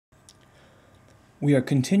We are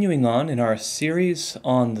continuing on in our series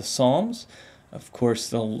on the Psalms. Of course,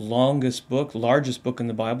 the largest book in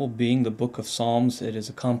the Bible being the book of Psalms. It is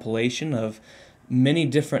a compilation of many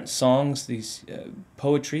different songs, these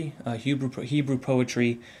poetry, Hebrew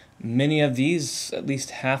poetry. Many of these, at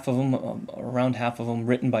least half of them, around half of them,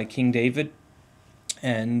 written by King David.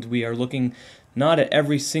 And we are looking not at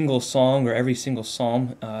every single song or every single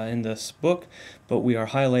psalm in this book, but we are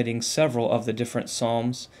highlighting several of the different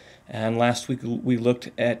psalms. And last week we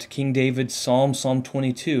looked at King David's Psalm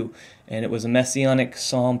 22, and it was a messianic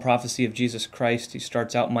psalm, prophecy of Jesus Christ. He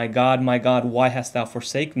starts out, my God, why hast thou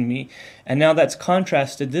forsaken me?" And now that's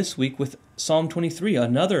contrasted this week with Psalm 23,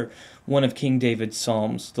 another one of King David's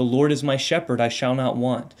psalms. "The Lord is my shepherd, I shall not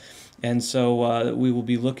want." And so we will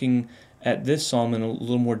be looking at this psalm in a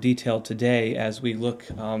little more detail today as we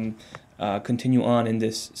continue on in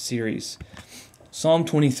this series. Psalm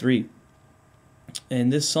 23. In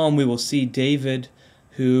this psalm we will see David,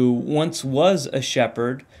 who once was a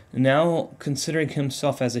shepherd, now considering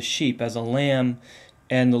himself as a sheep, as a lamb,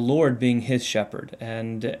 and the Lord being his shepherd.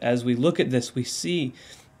 And as we look at this, we see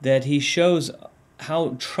that he shows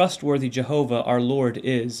how trustworthy Jehovah, our Lord,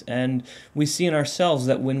 is. And we see in ourselves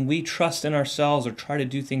that when we trust in ourselves or try to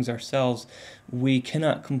do things ourselves, we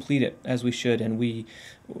cannot complete it as we should. And we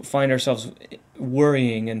find ourselves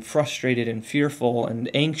worrying and frustrated and fearful and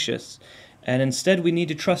anxious. And instead, we need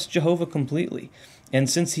to trust Jehovah completely. And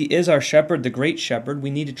since he is our shepherd, the great shepherd, we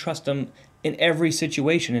need to trust him in every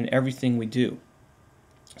situation, in everything we do.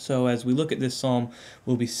 So as we look at this psalm,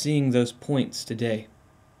 we'll be seeing those points today.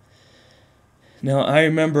 Now, I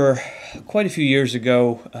remember quite a few years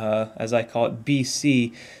ago, as I call it,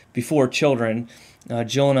 BC, before children,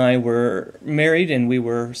 Jill and I were married, and we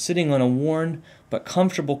were sitting on a worn but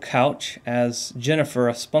comfortable couch as Jennifer,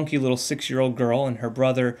 a spunky little 6-year-old girl, and her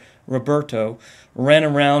brother Roberto ran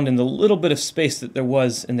around in the little bit of space that there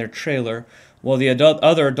was in their trailer, while the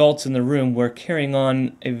other adults in the room were carrying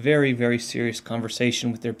on a very, very serious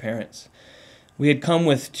conversation with their parents. We had come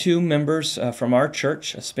with 2 members from our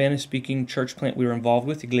church, a Spanish-speaking church plant we were involved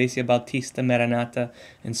with, Iglesia Bautista Maranatha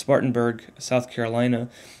in Spartanburg, South Carolina,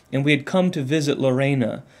 and we had come to visit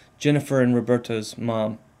Lorena, Jennifer and Roberto's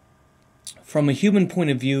mom. From a human point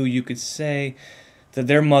of view, you could say that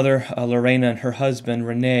their mother, Lorena, and her husband,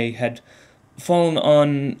 Renee, had fallen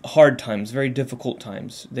on hard times, very difficult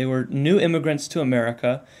times. They were new immigrants to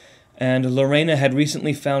America, and Lorena had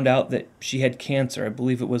recently found out that she had cancer. I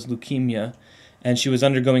believe it was leukemia, and she was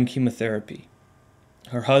undergoing chemotherapy.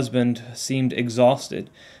 Her husband seemed exhausted,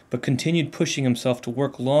 but continued pushing himself to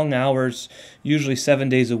work long hours, usually 7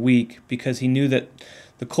 days a week, because he knew that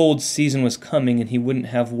the cold season was coming and he wouldn't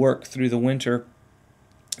have work through the winter.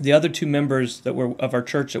 The other 2 members of our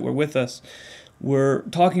church that were with us were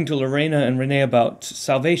talking to Lorena and Renee about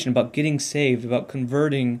salvation, about getting saved, about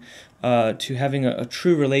converting to having a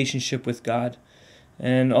true relationship with God.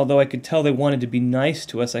 And although I could tell they wanted to be nice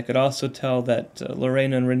to us, I could also tell that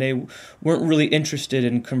Lorena and Renee weren't really interested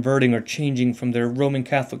in converting or changing from their Roman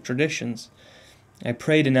Catholic traditions. I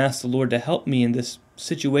prayed and asked the Lord to help me in this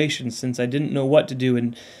situation, since I didn't know what to do,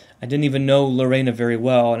 and I didn't even know Lorena very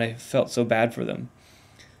well, and I felt so bad for them.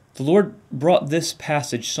 The Lord brought this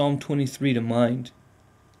passage, Psalm 23, to mind,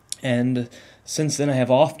 and since then I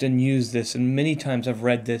have often used this, and many times I've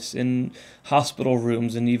read this in hospital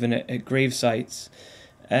rooms and even at grave sites.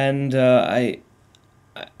 And I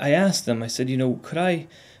asked them, I said, could I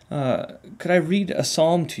read a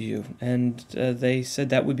psalm to you? And they said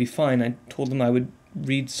that would be fine. I told them I would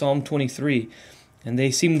read Psalm 23, and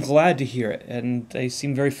they seemed glad to hear it, and they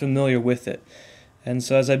seemed very familiar with it. And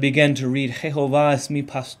so as I began to read, Jehová es mi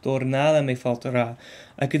pastor, nada me faltará,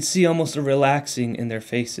 I could see almost a relaxing in their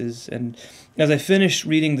faces. And as I finished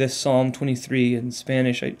reading this Psalm 23 in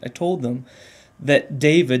Spanish, I told them that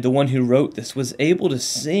David, the one who wrote this, was able to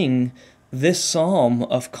sing this psalm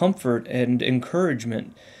of comfort and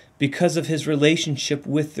encouragement because of his relationship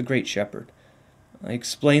with the Great Shepherd. I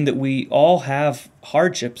explained that we all have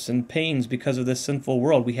hardships and pains because of this sinful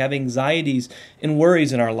world. We have anxieties and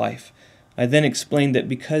worries in our life. I then explained that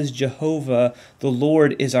because Jehovah, the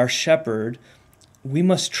Lord, is our shepherd, we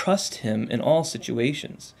must trust him in all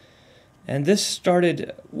situations. And this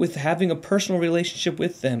started with having a personal relationship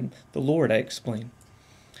with them, the Lord, I explained.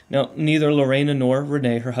 Now, neither Lorena nor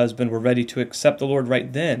Renee, her husband, were ready to accept the Lord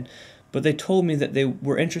right then, but they told me that they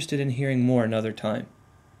were interested in hearing more another time.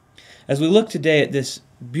 As we look today at this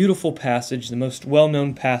beautiful passage, the most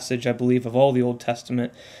well-known passage, I believe, of all the Old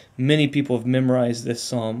Testament, many people have memorized this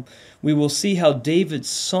psalm, we will see how David's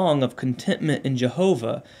song of contentment in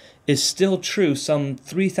Jehovah is still true some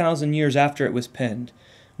 3,000 years after it was penned.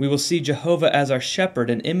 We will see Jehovah as our shepherd,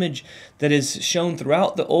 an image that is shown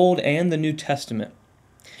throughout the Old and the New Testament.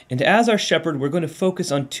 And as our shepherd, we're going to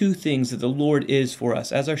focus on two things that the Lord is for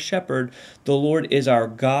us. As our shepherd, the Lord is our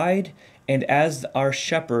guide, and as our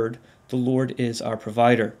shepherd, the Lord is our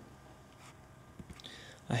provider.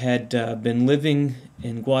 I had been living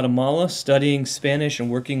in Guatemala, studying Spanish and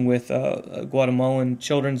working with a Guatemalan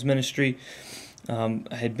children's ministry.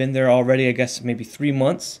 I had been there already, I guess, maybe 3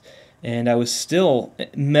 months, and I was still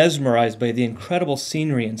mesmerized by the incredible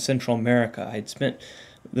scenery in Central America. I had spent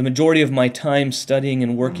the majority of my time studying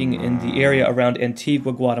and working in the area around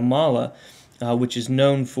Antigua, Guatemala, which is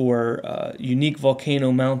known for unique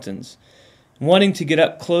volcano mountains. Wanting to get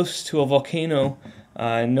up close to a volcano,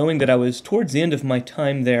 knowing that I was towards the end of my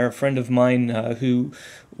time there, a friend of mine who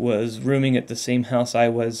was rooming at the same house I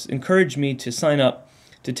was encouraged me to sign up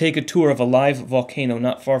to take a tour of a live volcano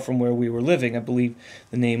not far from where we were living. I believe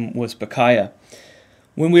the name was Pacaya.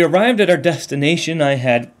 When we arrived at our destination, I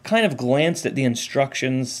had kind of glanced at the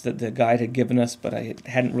instructions that the guide had given us, but I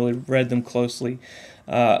hadn't really read them closely.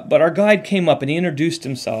 But our guide came up and he introduced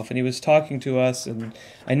himself and he was talking to us, and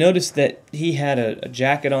I noticed that he had a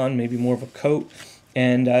jacket on, maybe more of a coat,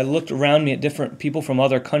 and I looked around me at different people from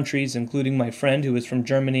other countries, including my friend who was from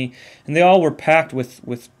Germany, and they all were packed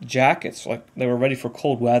with jackets, like they were ready for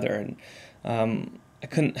cold weather. And I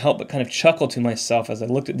couldn't help but kind of chuckle to myself as I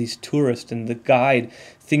looked at these tourists and the guide,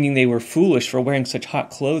 thinking they were foolish for wearing such hot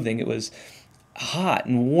clothing. It was hot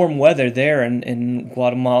and warm weather there in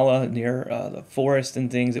Guatemala near the forest and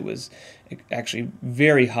things. It was actually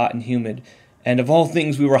very hot and humid. And of all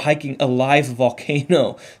things, we were hiking a live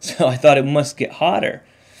volcano, so I thought it must get hotter.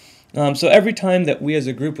 So every time that we as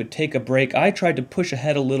a group would take a break, I tried to push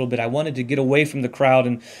ahead a little bit. I wanted to get away from the crowd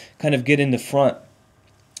and kind of get in the front.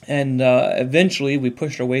 And eventually we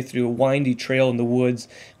pushed our way through a windy trail in the woods.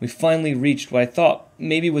 We finally reached what I thought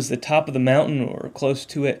maybe was the top of the mountain or close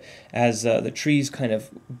to it, as the trees kind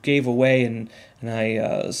of gave away, and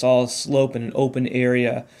I saw a slope in an open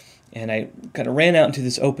area. And I kind of ran out into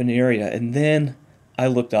this open area, and then I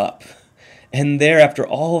looked up. And there, after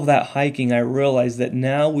all of that hiking, I realized that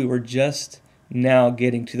now we were just now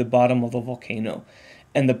getting to the bottom of the volcano,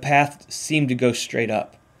 and the path seemed to go straight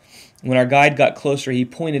up. When our guide got closer, he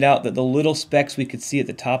pointed out that the little specks we could see at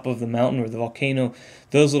the top of the mountain or the volcano,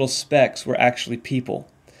 those little specks were actually people.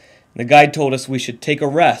 The guide told us we should take a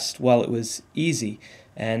rest while it was easy,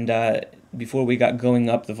 and before we got going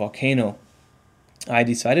up the volcano. I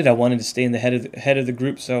decided I wanted to stay in the head of the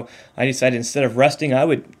group, so I decided instead of resting, I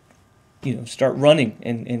would, start running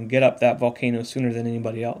and get up that volcano sooner than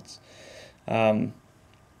anybody else.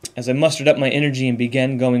 As I mustered up my energy and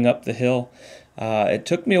began going up the hill, it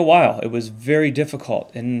took me a while. It was very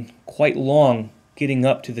difficult and quite long getting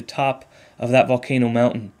up to the top of that volcano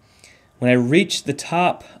mountain. When I reached the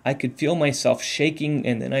top, I could feel myself shaking,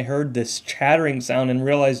 and then I heard this chattering sound and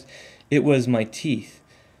realized it was my teeth.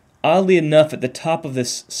 Oddly enough, at the top of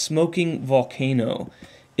this smoking volcano,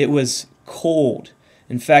 it was cold.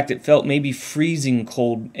 In fact, it felt maybe freezing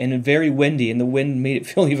cold and very windy, and the wind made it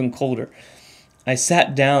feel even colder. I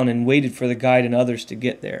sat down and waited for the guide and others to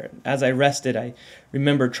get there. As I rested, I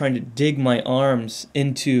remember trying to dig my arms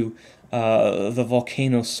into the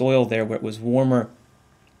volcano soil there where it was warmer.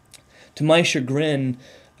 To my chagrin,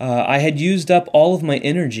 I had used up all of my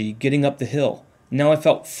energy getting up the hill. Now I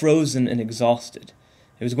felt frozen and exhausted.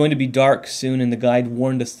 It was going to be dark soon, and the guide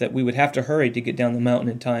warned us that we would have to hurry to get down the mountain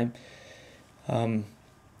in time.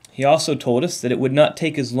 He also told us that it would not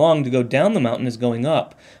take as long to go down the mountain as going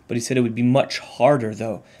up, but he said it would be much harder,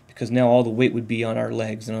 though, because now all the weight would be on our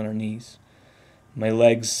legs and on our knees. My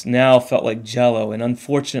legs now felt like jello, and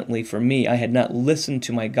unfortunately for me, I had not listened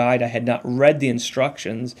to my guide, I had not read the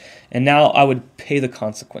instructions, and now I would pay the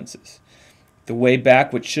consequences. The way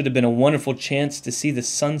back, which should have been a wonderful chance to see the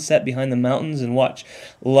sunset behind the mountains and watch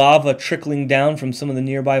lava trickling down from some of the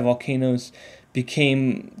nearby volcanoes,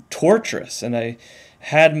 became torturous, and I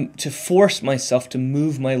had to force myself to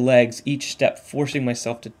move my legs each step, forcing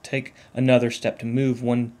myself to take another step, to move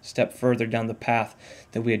one step further down the path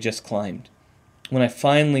that we had just climbed. When I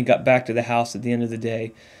finally got back to the house at the end of the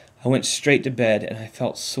day, I went straight to bed, and I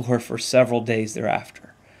felt sore for several days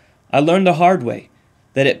thereafter. I learned the hard way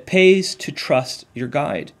that it pays to trust your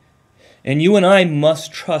guide. And you and I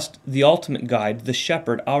must trust the ultimate guide, the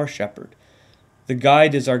shepherd, our shepherd. The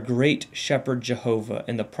guide is our great shepherd Jehovah,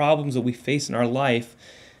 and the problems that we face in our life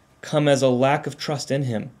come as a lack of trust in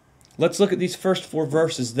him. Let's look at these first 4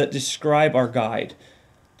 verses that describe our guide.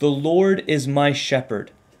 The Lord is my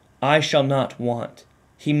shepherd, I shall not want.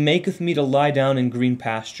 He maketh me to lie down in green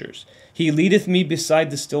pastures. He leadeth me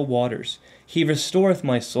beside the still waters. He restoreth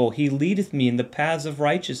my soul. He leadeth me in the paths of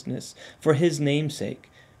righteousness for his name's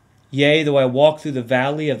sake. Yea, though I walk through the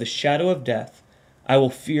valley of the shadow of death, I will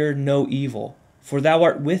fear no evil, for thou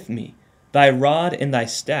art with me. Thy rod and thy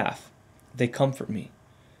staff, they comfort me.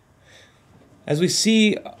 As we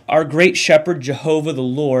see our great shepherd, Jehovah the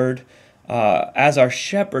Lord, as our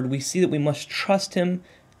shepherd, we see that we must trust him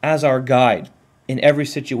as our guide in every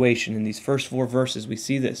situation. In these first 4 verses, we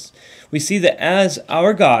see this. We see that as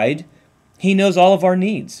our guide, he knows all of our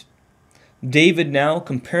needs. David now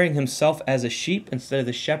comparing himself as a sheep instead of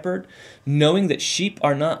the shepherd, knowing that sheep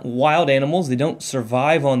are not wild animals. They don't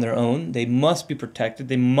survive on their own. They must be protected.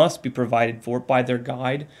 They must be provided for by their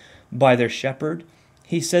guide, by their shepherd.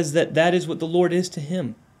 He says that that is what the Lord is to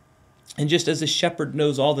him. And just as the shepherd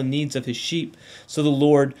knows all the needs of his sheep, so the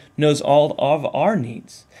Lord knows all of our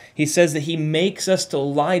needs. He says that he makes us to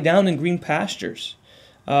lie down in green pastures.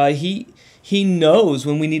 He knows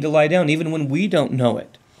when we need to lie down, even when we don't know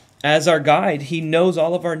it. As our guide, he knows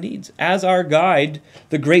all of our needs. As our guide,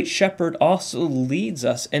 the great shepherd also leads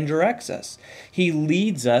us and directs us. He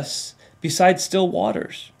leads us beside still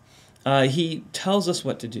waters. He tells us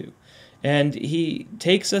what to do. And he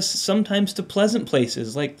takes us sometimes to pleasant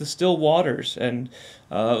places like the still waters and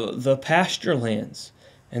the pasture lands.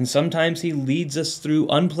 And sometimes he leads us through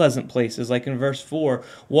unpleasant places, like in verse 4,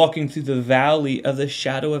 walking through the valley of the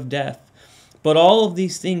shadow of death. But all of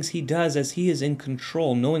these things he does as he is in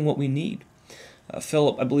control, knowing what we need. I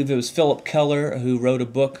believe it was Philip Keller who wrote a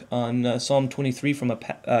book on Psalm 23 from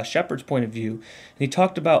a shepherd's point of view. And he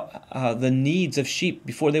talked about the needs of sheep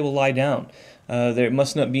before they will lie down. There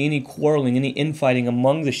must not be any quarreling, any infighting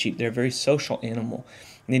among the sheep. They're a very social animal.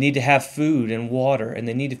 And they need to have food and water, and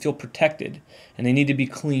they need to feel protected, and they need to be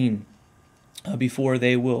clean before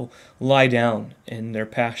they will lie down in their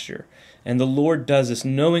pasture. And the Lord does this.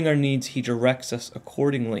 Knowing our needs, he directs us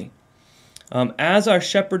accordingly. As our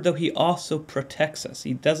shepherd, though, he also protects us.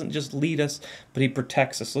 He doesn't just lead us, but he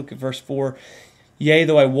protects us. Look at verse 4. Yea,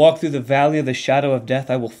 though I walk through the valley of the shadow of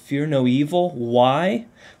death, I will fear no evil. Why?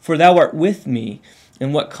 For thou art with me.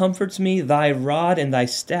 And what comforts me? Thy rod and thy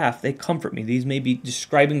staff, they comfort me. These may be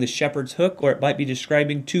describing the shepherd's hook, or it might be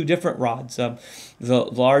describing 2 different rods. The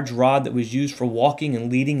large rod that was used for walking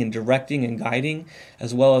and leading and directing and guiding,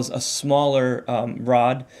 as well as a smaller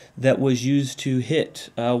rod that was used to hit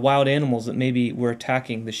wild animals that maybe were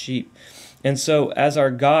attacking the sheep. And so as our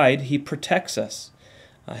guide, he protects us.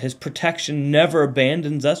 His protection never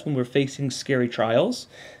abandons us when we're facing scary trials.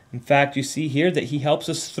 In fact, you see here that he helps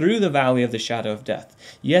us through the valley of the shadow of death.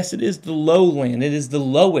 Yes, it is the lowland. It is the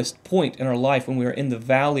lowest point in our life when we are in the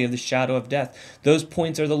valley of the shadow of death. Those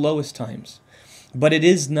points are the lowest times. But it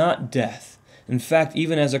is not death. In fact,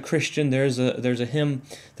 even as a Christian, there's a hymn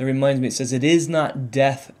that reminds me, it says, it is not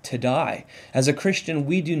death to die. As a Christian,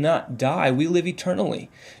 we do not die. We live eternally.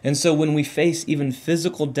 And so when we face even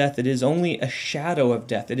physical death, it is only a shadow of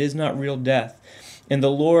death. It is not real death. And the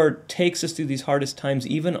Lord takes us through these hardest times,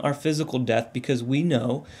 even our physical death, because we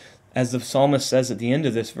know, as the psalmist says at the end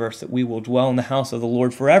of this verse, that we will dwell in the house of the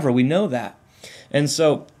Lord forever. We know that. And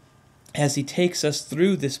so as he takes us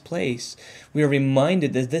through this place, we are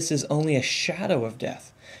reminded that this is only a shadow of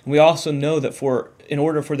death. And we also know that in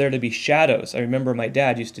order for there to be shadows, I remember my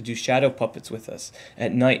dad used to do shadow puppets with us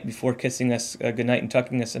at night before kissing us goodnight and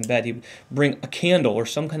tucking us in bed. He would bring a candle or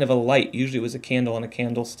some kind of a light. Usually it was a candle on a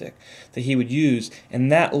candlestick that he would use,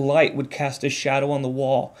 and that light would cast a shadow on the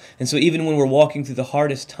wall. And so even when we're walking through the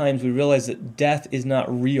hardest times, we realize that death is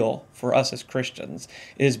not real for us as Christians.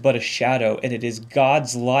 It is but a shadow, and it is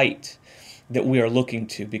God's light that we are looking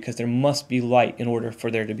to, because there must be light in order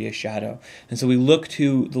for there to be a shadow. And so we look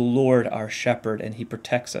to the Lord, our shepherd, and he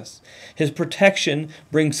protects us. His protection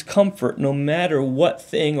brings comfort no matter what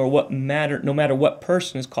thing or no matter what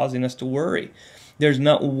person is causing us to worry. There's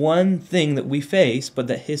not one thing that we face, but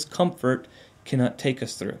that his comfort cannot take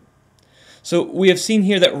us through. So we have seen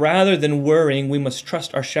here that rather than worrying, we must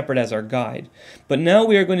trust our shepherd as our guide. But now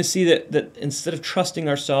we are going to see that instead of trusting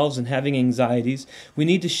ourselves and having anxieties, we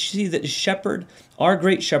need to see that the shepherd, our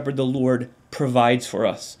great shepherd, the Lord, provides for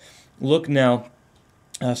us. Look now,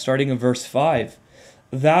 starting in verse 5.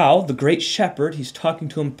 Thou, the great shepherd, he's talking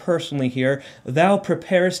to him personally here, thou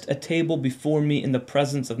preparest a table before me in the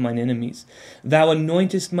presence of mine enemies. Thou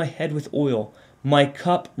anointest my head with oil, my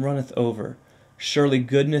cup runneth over. Surely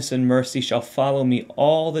goodness and mercy shall follow me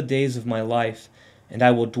all the days of my life, and I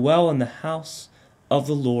will dwell in the house of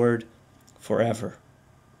the Lord forever.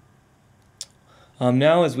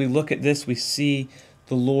 Now as we look at this, we see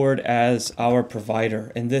the Lord as our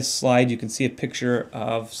provider. In this slide, you can see a picture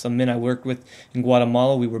of some men I worked with in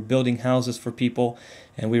Guatemala. We were building houses for people,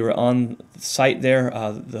 and we were on site there.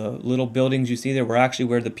 The little buildings you see there were actually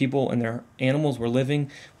where the people and their animals were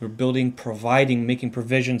living. We were building, providing, making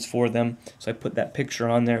provisions for them. So I put that picture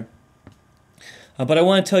on there. But I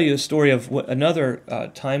want to tell you a story of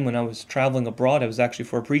another time when I was traveling abroad. I was actually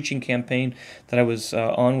for a preaching campaign that I was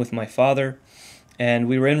on with my father. And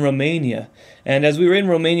we were in Romania. And as we were in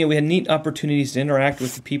Romania, we had neat opportunities to interact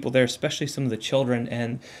with the people there, especially some of the children.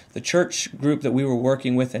 And the church group that we were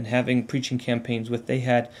working with and having preaching campaigns with, they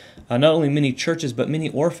had not only many churches, but many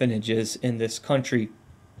orphanages in this country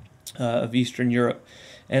of Eastern Europe.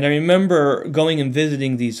 And I remember going and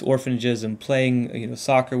visiting these orphanages and playing,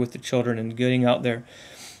 soccer with the children and getting out there.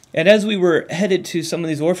 And as we were headed to some of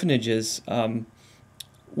these orphanages,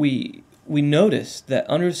 we noticed that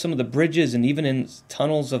under some of the bridges and even in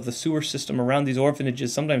tunnels of the sewer system around these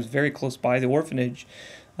orphanages, sometimes very close by the orphanage,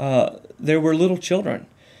 there were little children.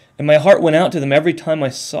 And my heart went out to them every time I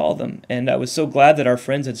saw them. And I was so glad that our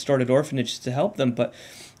friends had started orphanages to help them. But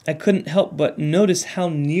I couldn't help but notice how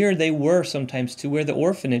near they were sometimes to where the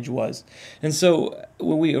orphanage was. And so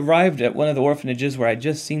when we arrived at one of the orphanages where I'd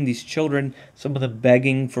just seen these children, some of them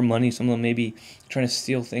begging for money, some of them maybe trying to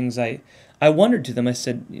steal things, I wondered to them, I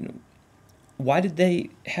said, why did they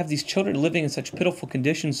have these children living in such pitiful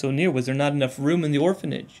conditions so near? Was there not enough room in the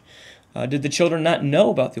orphanage? Did the children not know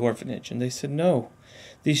about the orphanage? And they said no.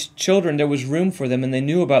 These children, there was room for them, and they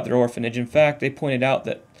knew about their orphanage. In fact, they pointed out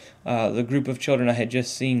that the group of children I had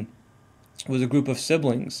just seen was a group of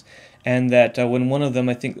siblings, and that when one of them,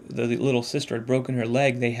 I think the little sister, had broken her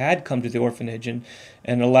leg, they had come to the orphanage and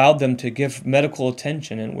allowed them to give medical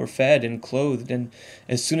attention and were fed and clothed. And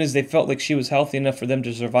as soon as they felt like she was healthy enough for them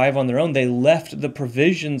to survive on their own, they left the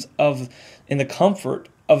provisions in the comfort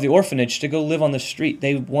of the orphanage to go live on the street.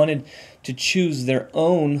 They wanted to choose their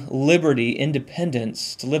own liberty,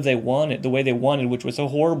 independence, to live the way they wanted, which was a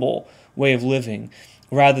horrible way of living,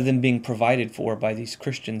 rather than being provided for by these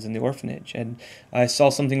Christians in the orphanage. And I saw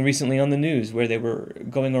something recently on the news where they were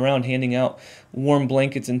going around handing out warm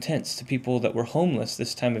blankets and tents to people that were homeless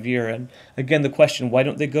this time of year. And again, the question, why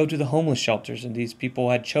don't they go to the homeless shelters? And these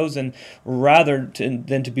people had chosen, rather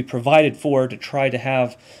than to be provided for, to try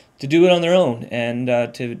to do it on their own and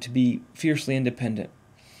to be fiercely independent.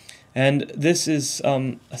 And this is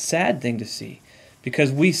a sad thing to see,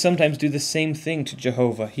 because we sometimes do the same thing to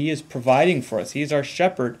Jehovah. He is providing for us. He is our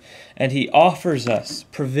shepherd, and He offers us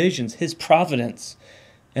provisions, His providence,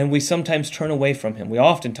 and we sometimes turn away from Him. We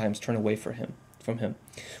oftentimes turn away from Him.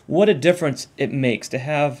 What a difference it makes to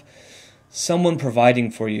have someone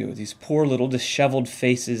providing for you. These poor little disheveled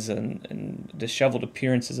faces and disheveled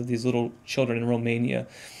appearances of these little children in Romania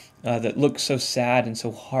that look so sad and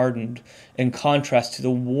so hardened, in contrast to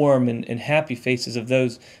the warm and happy faces of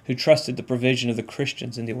those who trusted the provision of the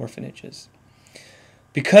Christians in the orphanages.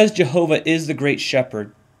 Because Jehovah is the great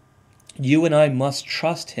shepherd, you and I must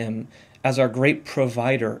trust Him as our great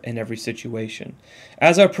provider in every situation.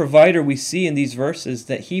 As our provider, we see in these verses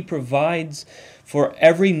that He provides for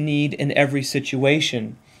every need in every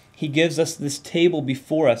situation. He gives us this table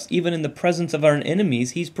before us. Even in the presence of our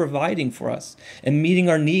enemies, He's providing for us and meeting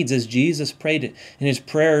our needs, as Jesus prayed in His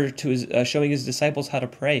prayer to showing His disciples how to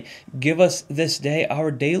pray. Give us this day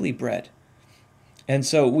our daily bread. And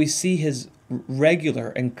so we see His regular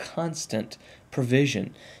and constant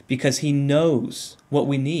provision because He knows what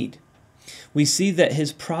we need. We see that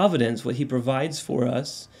His providence, what He provides for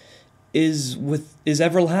us, is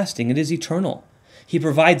everlasting. It is eternal. He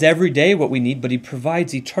provides every day what we need, but He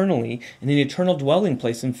provides eternally in an eternal dwelling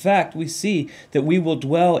place. In fact, we see that we will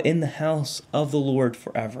dwell in the house of the Lord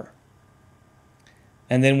forever.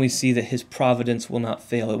 And then we see that His providence will not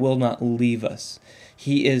fail. It will not leave us.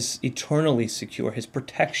 He is eternally secure. His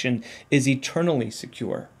protection is eternally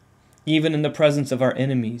secure, even in the presence of our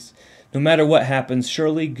enemies. No matter what happens,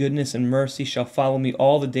 surely goodness and mercy shall follow me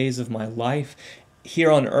all the days of my life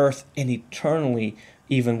here on earth, and eternally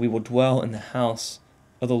even we will dwell in the house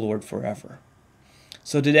of the Lord forever.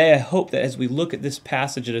 So today I hope that as we look at this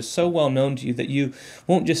passage that is so well known to you, that you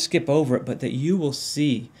won't just skip over it, but that you will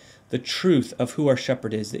see the truth of who our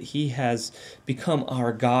shepherd is, that He has become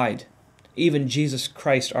our guide. Even Jesus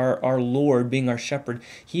Christ, our Lord, being our shepherd,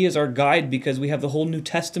 He is our guide because we have the whole New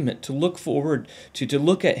Testament to look forward to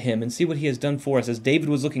look at Him and see what He has done for us. As David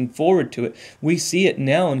was looking forward to it, we see it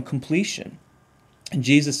now in completion. And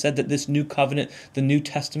Jesus said that this new covenant, the New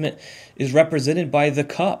Testament, is represented by the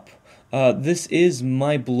cup. This is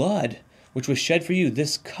my blood, which was shed for you.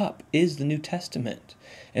 This cup is the New Testament.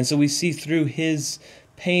 And so we see through His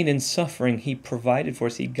pain and suffering he provided for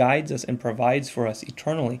us. He guides us and provides for us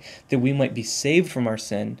eternally, that we might be saved from our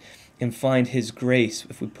sin and find his grace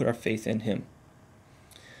if we put our faith in him.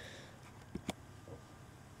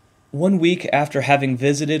 One week after having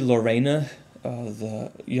visited Lorena,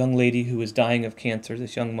 the young lady who was dying of cancer,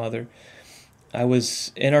 this young mother, I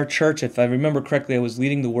was in our church. If I remember correctly, I was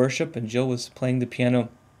leading the worship and Jill was playing the piano.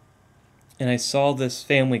 And I saw this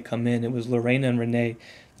family come in. It was Lorena and Renee,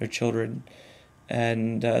 their children.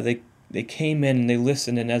 And they came in and they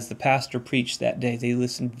listened. And as the pastor preached that day, they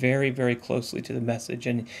listened very, very closely to the message.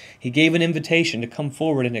 And he gave an invitation to come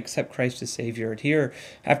forward and accept Christ as Savior. And here,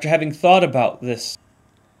 after having thought about this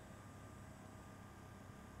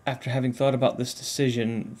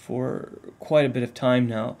decision for quite a bit of time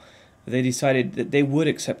now, they decided that they would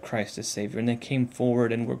accept Christ as Savior, and they came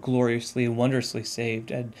forward and were gloriously and wondrously saved.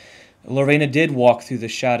 And Lorena did walk through the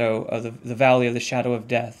shadow of the valley of the shadow of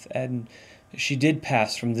death, and she did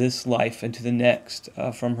pass from this life into the next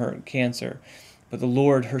from her cancer. But the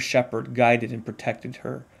Lord, her shepherd, guided and protected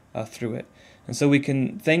her through it. And so we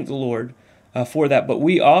can thank the Lord for that. But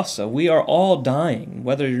we are all dying.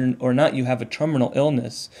 Whether or not you have a terminal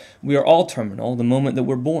illness, we are all terminal the moment that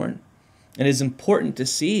we're born. And it is important to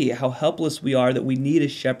see how helpless we are, that we need a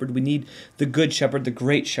shepherd. We need the good shepherd, the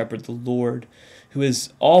great shepherd, the Lord, who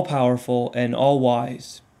is all-powerful and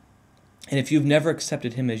all-wise. And if you've never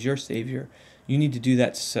accepted him as your Savior, you need to do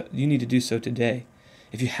that. You need to do so today.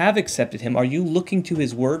 If you have accepted him, are you looking to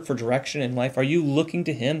his word for direction in life? Are you looking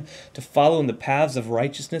to him to follow in the paths of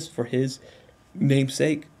righteousness for his name's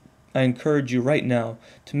sake? I encourage you right now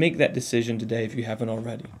to make that decision today if you haven't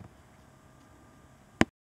already.